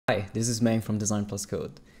Hi, this is Meng from Design Plus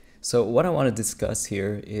Code. So what I want to discuss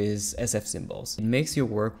here is SF symbols. It makes your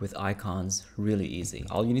work with icons really easy.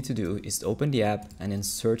 All you need to do is to open the app and then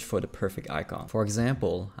search for the perfect icon. For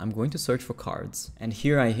example, I'm going to search for cards, and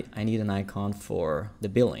here I need an icon for the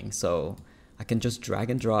billing. So I can just drag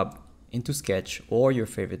and drop into Sketch or your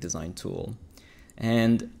favorite design tool.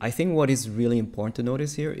 And I think what is really important to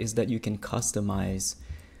notice here is that you can customize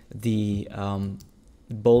the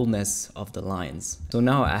boldness of the lines. So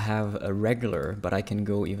now I have a regular, but I can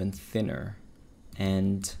go even thinner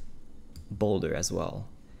and bolder as well.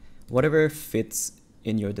 Whatever fits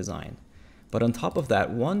in your design. But on top of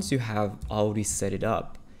that, once you have already set it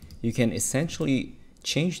up, you can essentially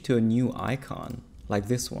change to a new icon like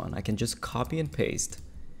this one. I can just copy and paste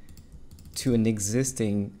to an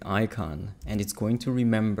existing icon, and it's going to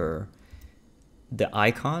remember the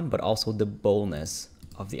icon, but also the boldness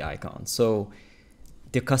of the icon. So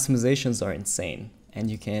the customizations are insane,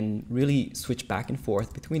 and you can really switch back and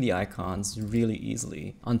forth between the icons really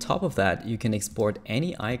easily. On top of that, you can export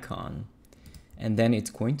any icon, and then it's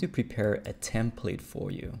going to prepare a template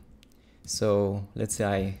for you. So let's say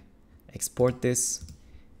I export this,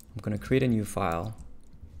 I'm going to create a new file,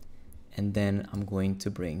 and then I'm going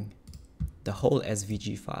to bring the whole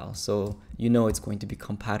SVG file. So you know it's going to be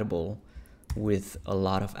compatible with a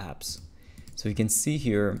lot of apps. So you can see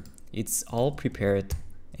here, it's all prepared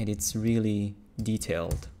and it's really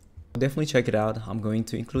detailed. Definitely check it out. I'm going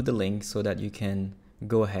to include the link so that you can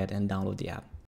go ahead and download the app.